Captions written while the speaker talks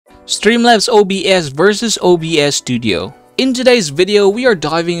Streamlabs OBS versus OBS Studio. In today's video, we are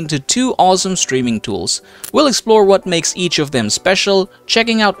diving into two awesome streaming tools. We'll explore what makes each of them special,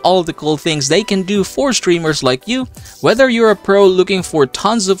 checking out all the cool things they can do for streamers like you, whether you're a pro looking for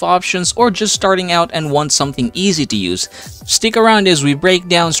tons of options or just starting out and want something easy to use. Stick around as we break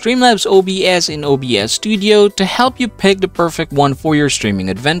down Streamlabs OBS in OBS Studio to help you pick the perfect one for your streaming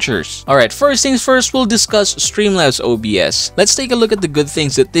adventures. Alright, first things first, we'll discuss Streamlabs OBS. Let's take a look at the good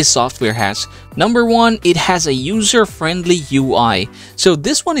things that this software has. Number one, it has a user-friendly UI. So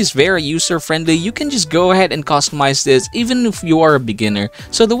this one is very user-friendly. You can just go ahead and customize this even if you are a beginner.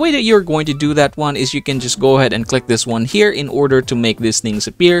 So the way that you're going to do that one is you can just go ahead and click this one here in order to make these things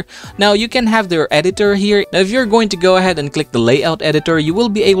appear. Now you can have their editor here. Now if you're going to go ahead and click the layout editor, you will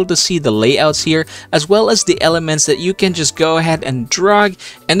be able to see the layouts here as well as the elements that you can just go ahead and drag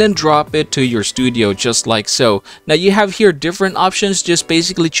and then drop it to your studio just like so. Now you have here different options. Just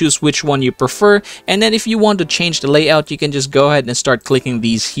basically choose which one you prefer, and then if you want to change the layout, you can just go ahead and start clicking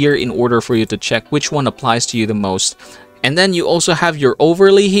these here in order for you to check which one applies to you the most. And then you also have your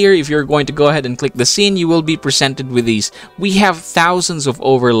overlay here. If you're going to go ahead and click the scene, you will be presented with these. We have thousands of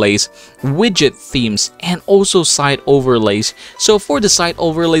overlays, widget themes, and also site overlays. So for the site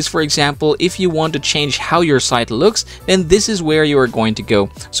overlays, for example, if you want to change how your site looks, then this is where you are going to go.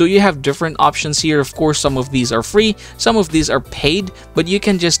 So you have different options here. Of course, some of these are free, some of these are paid, but you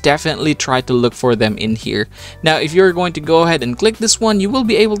can just definitely try to look for them in here. Now, if you're going to go ahead and click this one, you will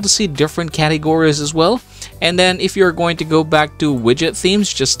be able to see different categories as well. And then if you're going to go back to widget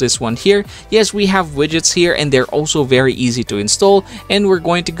themes, just this one here, yes, we have widgets here and they're also very easy to install, and we're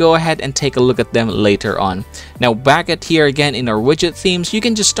going to go ahead and take a look at them later on. Now back at here again in our widget themes, you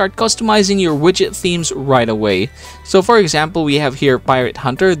can just start customizing your widget themes right away. So for example, we have here Pirate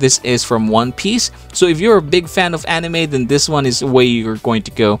Hunter. This is from One Piece. So if you're a big fan of anime, then this one is the way you're going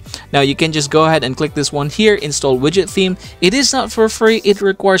to go. Now you can just go ahead and click this one here, install widget theme. It is not for free, it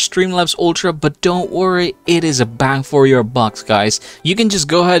requires Streamlabs Ultra, but don't worry, it is a bang for your bucks, guys. You can just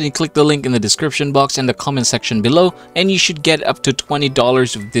go ahead and click the link in the description box and the comment section below, and you should get up to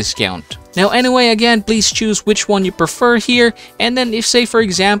 $20 of discount. Now anyway, again, please choose which one you prefer here, and then if, say for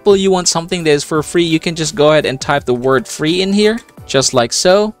example, you want something that is for free, you can just go ahead and type the word free in here, just like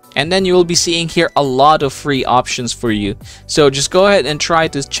so. And then you will be seeing here a lot of free options for you. So just go ahead and try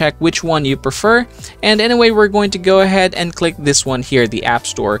to check which one you prefer. And anyway, we're going to go ahead and click this one here, the App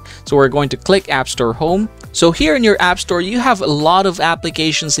Store. So we're going to click App Store Home. So here in your App Store, you have a lot of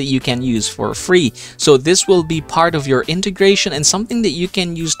applications that you can use for free. So this will be part of your integration and something that you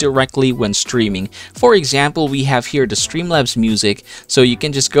can use directly when streaming. For example, we have here the Streamlabs Music. So you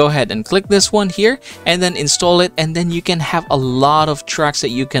can just go ahead and click this one here and then install it, and then you can have a lot of tracks that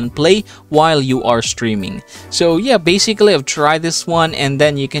you can play while you are streaming. So yeah, basically I've tried this one, and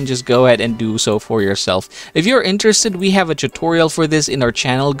then you can just go ahead and do so for yourself. If you're interested, we have a tutorial for this in our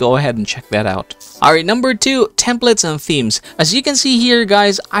channel. Go ahead and check that out. Alright, number two, templates and themes. As you can see here,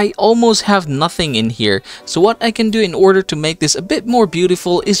 guys, I almost have nothing in here. So what I can do in order to make this a bit more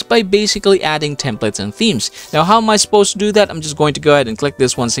beautiful is by basically adding templates and themes. Now how am I supposed to do that? I'm just going to go ahead and click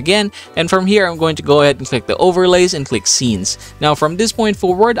this once again, and from here I'm going to go ahead and click the overlays and click scenes. Now from this point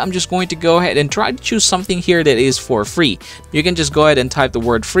forward, I'm just going to go ahead and try to choose something here that is for free. You can just go ahead and type the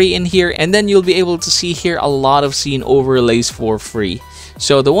word free in here, and then you'll be able to see here a lot of scene overlays for free.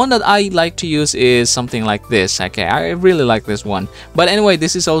 So the one that I like to use is something like this. Okay, I really like this one. But anyway,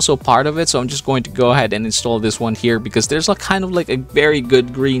 this is also part of it, so I'm just going to go ahead and install this one here because there's a kind of like a very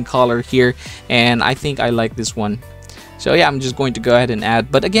good green color here, and I think I like this one. So yeah, I'm just going to go ahead and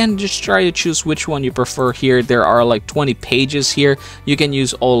add, but again, just try to choose which one you prefer here. There are like 20 pages here. You can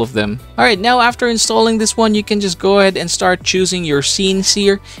use all of them. Alright, now after installing this one, you can just go ahead and start choosing your scenes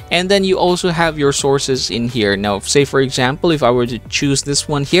here, and then you also have your sources in here. Now, say for example, if I were to choose this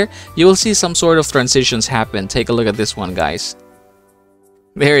one here, you will see some sort of transitions happen. Take a look at this one, guys.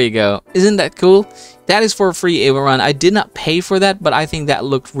 There you go. Isn't that cool? That is for free, everyone. I did not pay for that, but I think that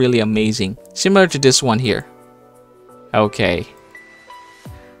looked really amazing. Similar to this one here. Okay.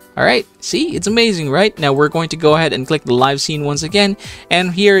 Alright, see, it's amazing, right? Now we're going to go ahead and click the live scene once again,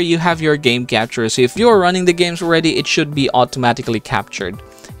 and here you have your game capture. So if you're running the games already, it should be automatically captured.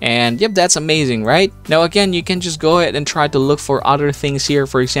 And yep, that's amazing, right? Now again, you can just go ahead and try to look for other things here.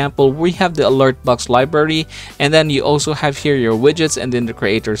 For example, we have the alert box library, and then you also have here your widgets and then the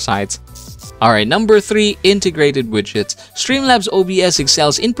creator sites. Alright, number 3, integrated widgets. Streamlabs OBS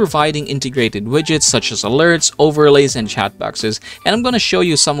excels in providing integrated widgets such as alerts, overlays, and chat boxes. And I'm going to show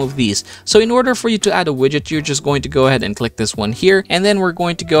you some of these. So in order for you to add a widget, you're just going to go ahead and click this one here. And then we're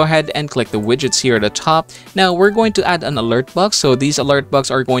going to go ahead and click the widgets here at the top. Now we're going to add an alert box. So these alert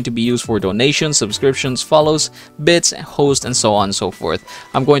box are going to be used for donations, subscriptions, follows, bits, host, and so on and so forth.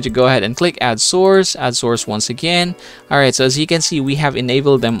 I'm going to go ahead and click add source once again. Alright, so as you can see, we have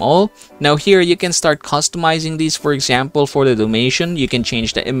enabled them all. Now here you can start customizing these. For example, for the donation, you can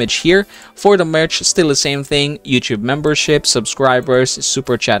change the image here. For the merch, still the same thing, YouTube membership, subscribers,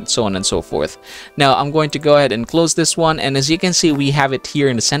 super chat, so on and so forth. Now I'm going to go ahead and close this one, and as you can see, we have it here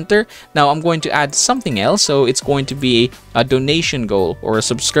in the center. Now I'm going to add something else, so it's going to be a donation goal or a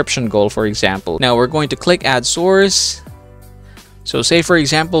subscription goal, for example. Now we're going to click add source. So say for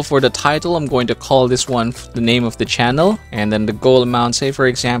example, for the title, I'm going to call this one the name of the channel, and then the goal amount, say for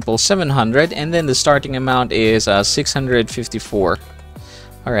example 700, and then the starting amount is 654.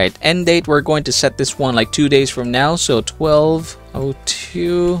 Alright, end date, we're going to set this one like 2 days from now, so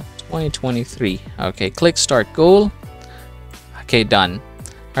 12/02/2023. Okay, click start goal. Okay, done.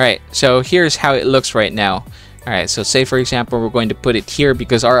 Alright, so here's how it looks right now. Alright, so say for example, we're going to put it here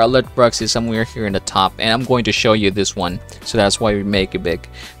because our alert box is somewhere here in the top, and I'm going to show you this one, so that's why we make it big.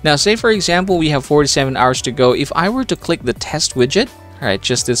 Now say for example, we have 47 hours to go. If I were to click the test widget, alright,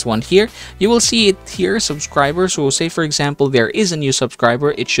 just this one here, you will see it here, subscribers. So say for example, there is a new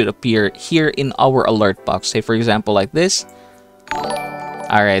subscriber, it should appear here in our alert box. Say for example like this.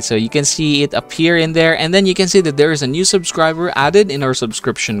 Alright, so you can see it appear in there, and then you can see that there is a new subscriber added in our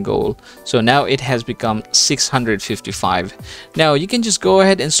subscription goal. So now it has become 655. Now you can just go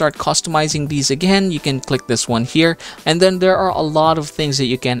ahead and start customizing these again. You can click this one here, and then there are a lot of things that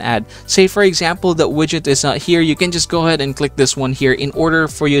you can add. Say for example, that widget is not here, you can just go ahead and click this one here in order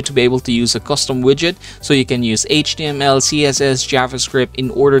for you to be able to use a custom widget. So you can use HTML, CSS, JavaScript in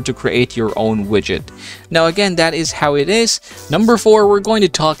order to create your own widget. Now again, that is how it is. Number 4, we're going to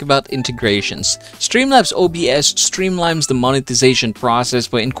talk about integrations. Streamlabs OBS streamlines the monetization process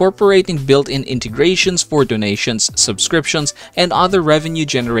by incorporating built-in integrations for donations, subscriptions, and other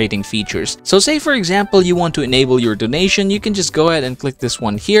revenue-generating features. So say for example, you want to enable your donation, you can just go ahead and click this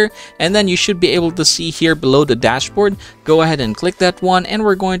one here, and then you should be able to see here below the dashboard. Go ahead and click that one, and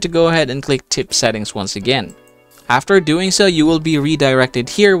we're going to go ahead and click tip settings once again. After doing so, you will be redirected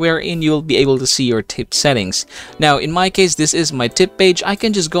here, wherein you will be able to see your tip settings. Now, in my case, this is my tip page. I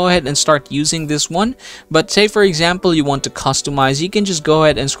can just go ahead and start using this one. But say, for example, you want to customize, you can just go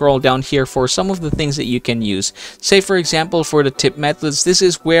ahead and scroll down here for some of the things that you can use. Say, for example, for the tip methods, this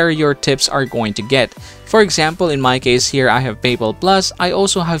is where your tips are going to get. For example, in my case here, I have PayPal Plus. I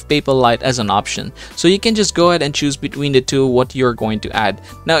also have PayPal Lite as an option. So you can just go ahead and choose between the two what you're going to add.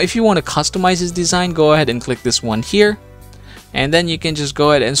 Now, if you want to customize this design, go ahead and click this one here. And then you can just go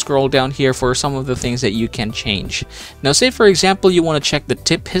ahead and scroll down here for some of the things that you can change. Now, say for example, you want to check the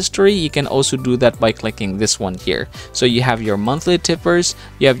tip history, you can also do that by clicking this one here. So you have your monthly tippers,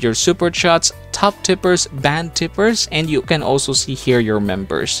 you have your super chats, top tippers, band tippers, and you can also see here your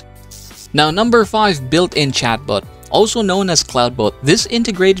members. Now, number 5, built-in chatbot. Also known as CloudBot, this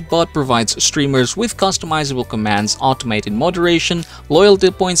integrated bot provides streamers with customizable commands, automated moderation, loyalty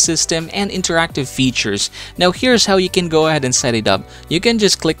point system, and interactive features. Now here's how you can go ahead and set it up. You can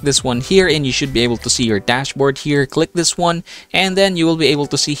just click this one here and you should be able to see your dashboard here. Click this one and then you will be able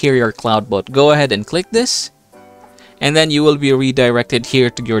to see here your CloudBot. Go ahead and click this. And then you will be redirected here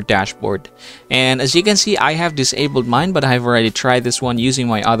to your dashboard. And as you can see, I have disabled mine, but I've already tried this one using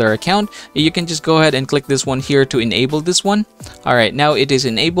my other account. You can just go ahead and click this one here to enable this one. Alright, now it is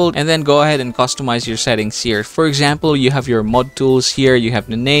enabled, and then go ahead and customize your settings here. For example, you have your mod tools here, you have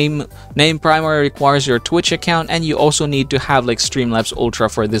the name. Name primary requires your Twitch account, and you also need to have like Streamlabs Ultra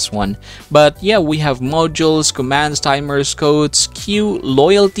for this one. But yeah, we have modules, commands, timers, codes, queue,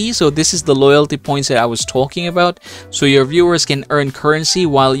 loyalty. So this is the loyalty points that I was talking about. So your viewers can earn currency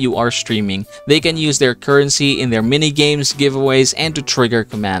while you are streaming. They can use their currency in their mini games, giveaways, and to trigger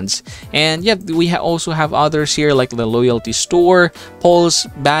commands. And yeah, we also have others here like the loyalty store, polls,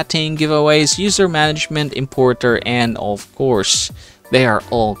 batting, giveaways, user management, importer, and of course, they are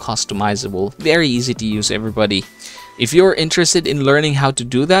all customizable. Very easy to use, everybody. If you're interested in learning how to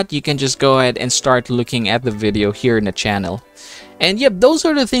do that, you can just go ahead and start looking at the video here in the channel. And yep, those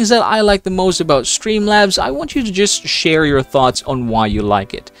are the things that I like the most about Streamlabs. I want you to just share your thoughts on why you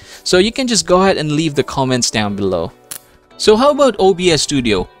like it. So you can just go ahead and leave the comments down below. So how about OBS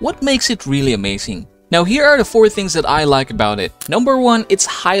Studio? What makes it really amazing? Now here are the 4 things that I like about it. Number 1, it's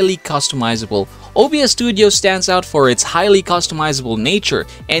highly customizable. OBS Studio stands out for its highly customizable nature,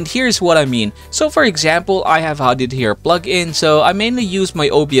 and here's what I mean. So for example, I have added here plugin, so I mainly use my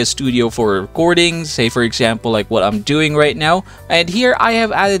OBS Studio for recording, say for example like what I'm doing right now, and here I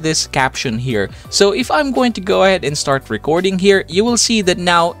have added this caption here. So if I'm going to go ahead and start recording here, you will see that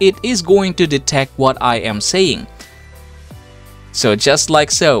now it is going to detect what I am saying. So just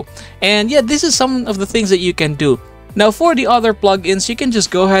like so. And yeah, this is some of the things that you can do. Now for the other plugins, you can just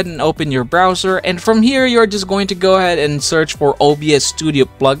go ahead and open your browser, and from here you're just going to go ahead and search for OBS Studio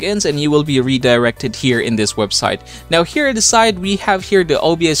plugins, and you will be redirected here in this website. Now here at the side, we have here the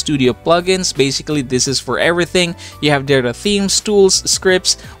OBS Studio plugins. Basically this is for everything. You have there the themes, tools,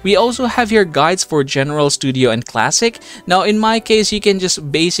 scripts. We also have here guides for general, studio, and classic. Now in my case, you can just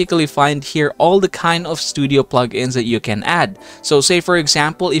basically find here all the kind of studio plugins that you can add. So say for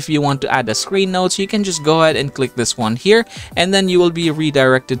example, if you want to add a screen notes, you can just go ahead and click this one here, and then you will be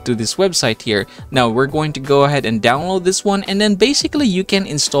redirected to this website here. Now we're going to go ahead and download this one, and then basically you can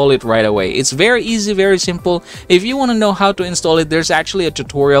install it right away. It's very easy, very simple. If you want to know how to install it, there's actually a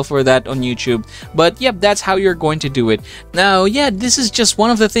tutorial for that on YouTube, but yep, that's how you're going to do it. Now yeah, this is just one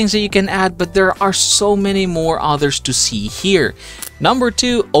of the things that you can add, but there are so many more others to see here. Number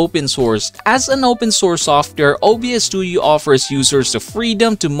 2, open source. As an open source software, OBS Studio offers users the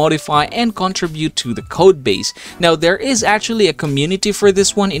freedom to modify and contribute to the code base. Now there is actually a community for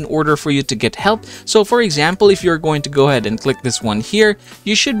this one in order for you to get help. So for example, if you're going to go ahead and click this one here,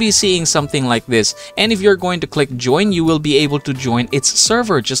 you should be seeing something like this. And if you're going to click join, you will be able to join its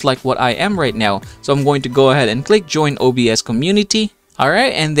server just like what I am right now. So I'm going to go ahead and click join OBS community.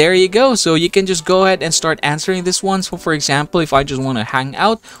 Alright, and there you go. So you can just go ahead and start answering this one. So for example, if I just want to hang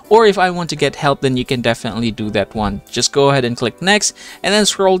out, or if I want to get help, then you can definitely do that one. Just go ahead and click next, and then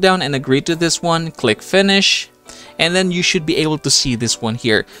scroll down and agree to this one, click finish. And then you should be able to see this one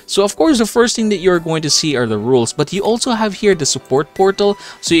here. So of course, the first thing that you're going to see are the rules, but you also have here the support portal.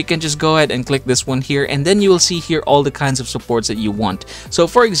 So you can just go ahead and click this one here, and then you will see here all the kinds of supports that you want. So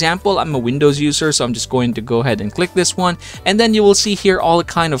for example, I'm a Windows user, so I'm just going to go ahead and click this one, and then you will see here all the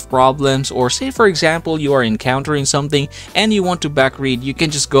kind of problems, or say for example, you are encountering something and you want to back read, you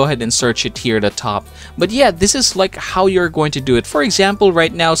can just go ahead and search it here at the top. But yeah, this is like how you're going to do it. For example,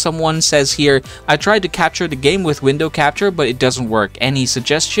 right now someone says here, I tried to capture the game with window capture, but it doesn't work. Any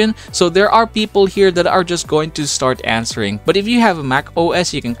suggestion? So there are people here that are just going to start answering. But if you have a Mac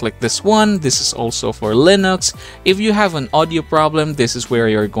OS, you can click this one. This is also for Linux. If you have an audio problem, this is where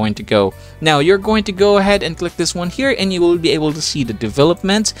you're going to go. Now you're going to go ahead and click this one here, and you will be able to see the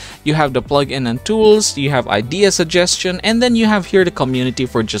development. You have the plugin and tools, you have idea suggestion, and then you have here the community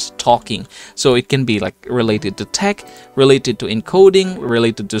for just talking. So it can be like related to tech, related to encoding,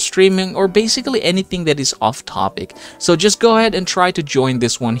 related to streaming, or basically anything that is off topic. So just go ahead and try to join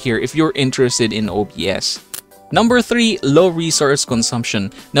this one here if you're interested in OBS. Number 3, low resource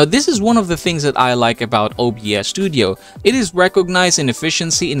consumption. Now this is one of the things that I like about OBS Studio. It is recognized in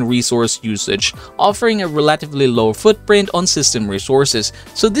efficiency in resource usage, offering a relatively low footprint on system resources.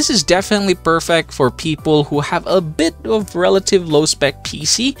 So this is definitely perfect for people who have a bit of relative low spec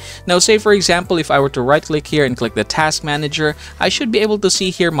PC. Now say for example, if I were to right click here and click the task manager, I should be able to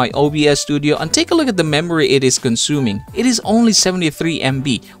see here my OBS Studio and take a look at the memory it is consuming. It is only 73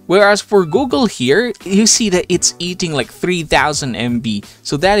 MB. Whereas for Google here, you see that it's eating like 3000 MB,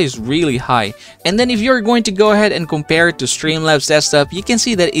 so that is really high. And then if you're going to go ahead and compare it to Streamlabs desktop, you can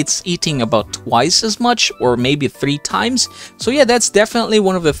see that it's eating about twice as much, or maybe 3 times. So yeah, that's definitely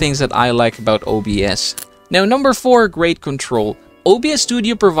one of the things that I like about OBS. Now number 4, great control. OBS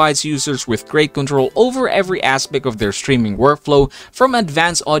Studio provides users with great control over every aspect of their streaming workflow, from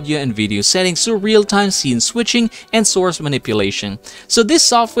advanced audio and video settings to real-time scene switching and source manipulation. So this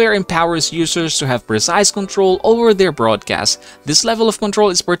software empowers users to have precise control over their broadcast. This level of control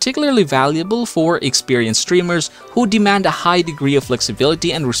is particularly valuable for experienced streamers who demand a high degree of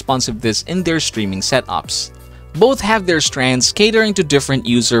flexibility and responsiveness in their streaming setups. Both have their strengths, catering to different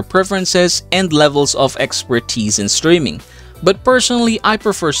user preferences and levels of expertise in streaming. But personally, I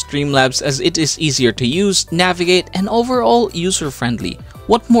prefer Streamlabs as it is easier to use, navigate, and overall user-friendly.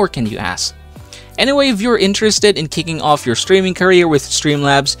 What more can you ask? Anyway, if you're interested in kicking off your streaming career with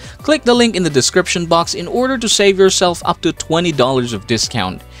Streamlabs, click the link in the description box in order to save yourself up to $20 of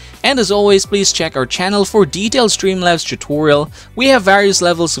discount. And as always, please check our channel for detailed Streamlabs tutorial. We have various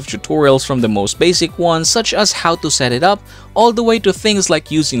levels of tutorials, from the most basic ones such as how to set it up, all the way to things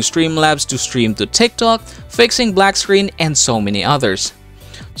like using Streamlabs to stream to TikTok, fixing black screen, and so many others.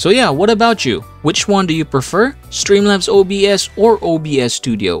 So yeah, what about you? Which one do you prefer? Streamlabs OBS or OBS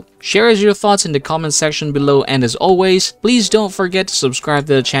Studio? Share us your thoughts in the comment section below, and as always, please don't forget to subscribe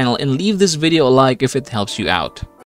to the channel and leave this video a like if it helps you out.